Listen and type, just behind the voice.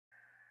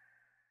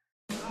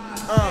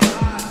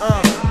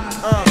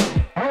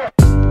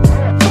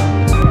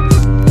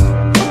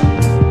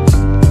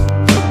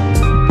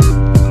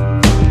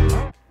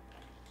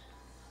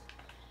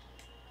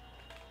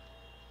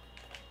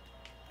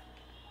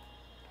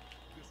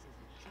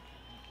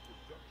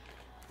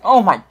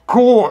Oh my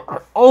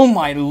god! Oh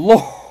my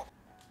lord!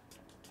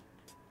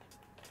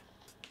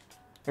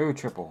 Ooh,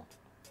 triple.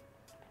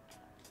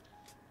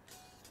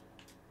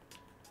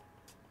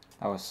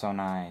 That was so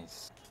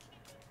nice.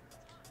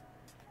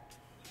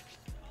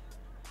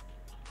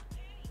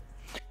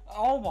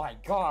 Oh my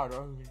god!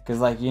 Because,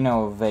 like, you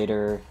know,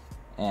 Vader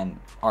and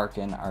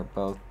Arkin are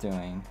both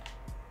doing.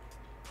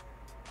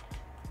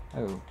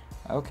 Oh,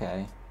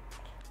 okay.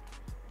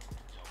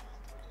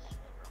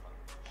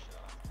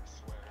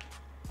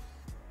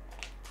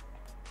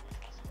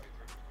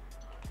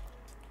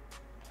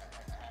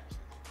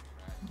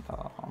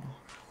 Oh.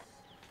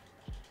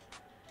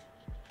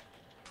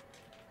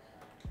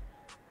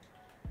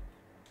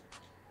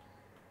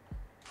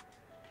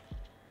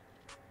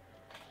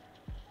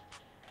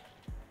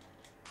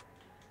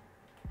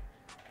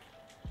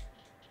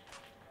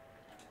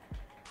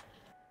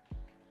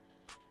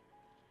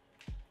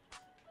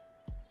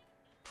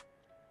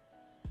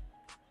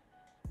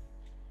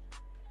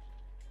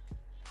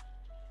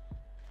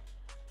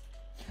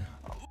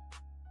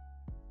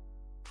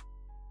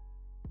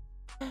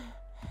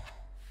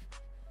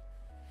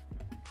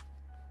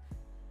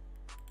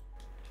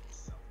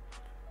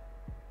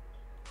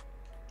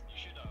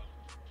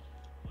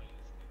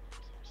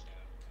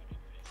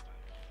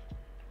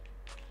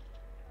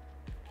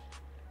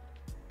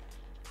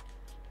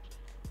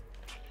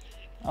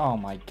 Oh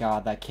my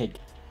god, that kid.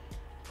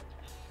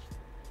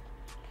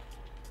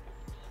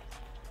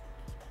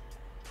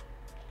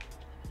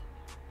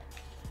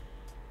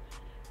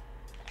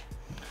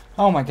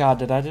 Oh my god,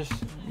 did I just...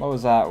 What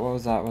was that? What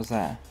was that? What was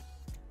that?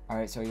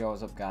 Alright, so yo,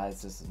 what's up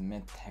guys? This is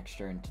Mint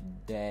Texture, and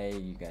today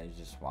you guys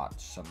just watched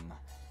some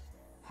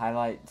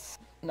highlights.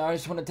 Now I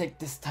just want to take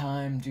this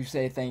time to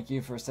say thank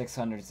you for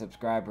 600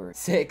 subscribers.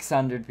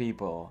 600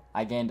 people!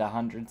 I gained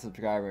 100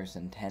 subscribers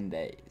in 10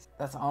 days.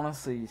 That's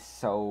honestly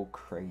so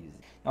crazy.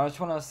 Now I just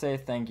want to say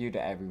thank you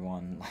to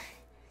everyone.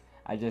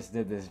 I just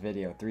did this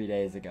video 3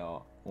 days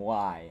ago.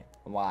 Why?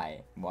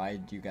 Why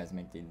do you guys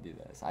make me do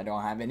this? I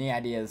don't have any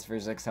ideas for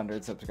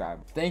 600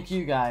 subscribers. Thank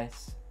you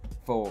guys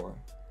for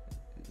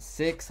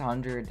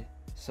 600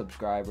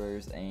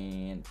 subscribers,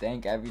 and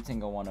thank every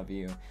single one of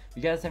you. If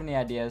you guys have any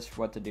ideas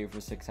for what to do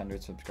for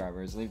 600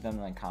 subscribers, leave them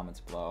in the comments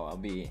below. I'll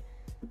be,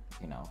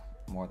 you know,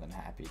 more than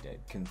happy to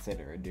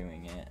consider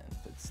doing it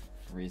if it's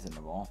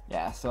reasonable.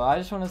 Yeah, so I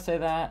just want to say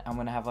that I'm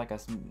gonna have like a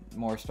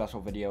more special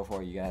video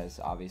for you guys,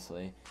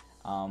 obviously.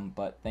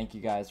 But thank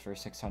you guys for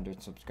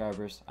 600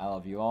 subscribers. I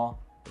love you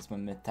all. This has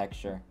been Myth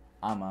Texture.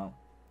 I'm out.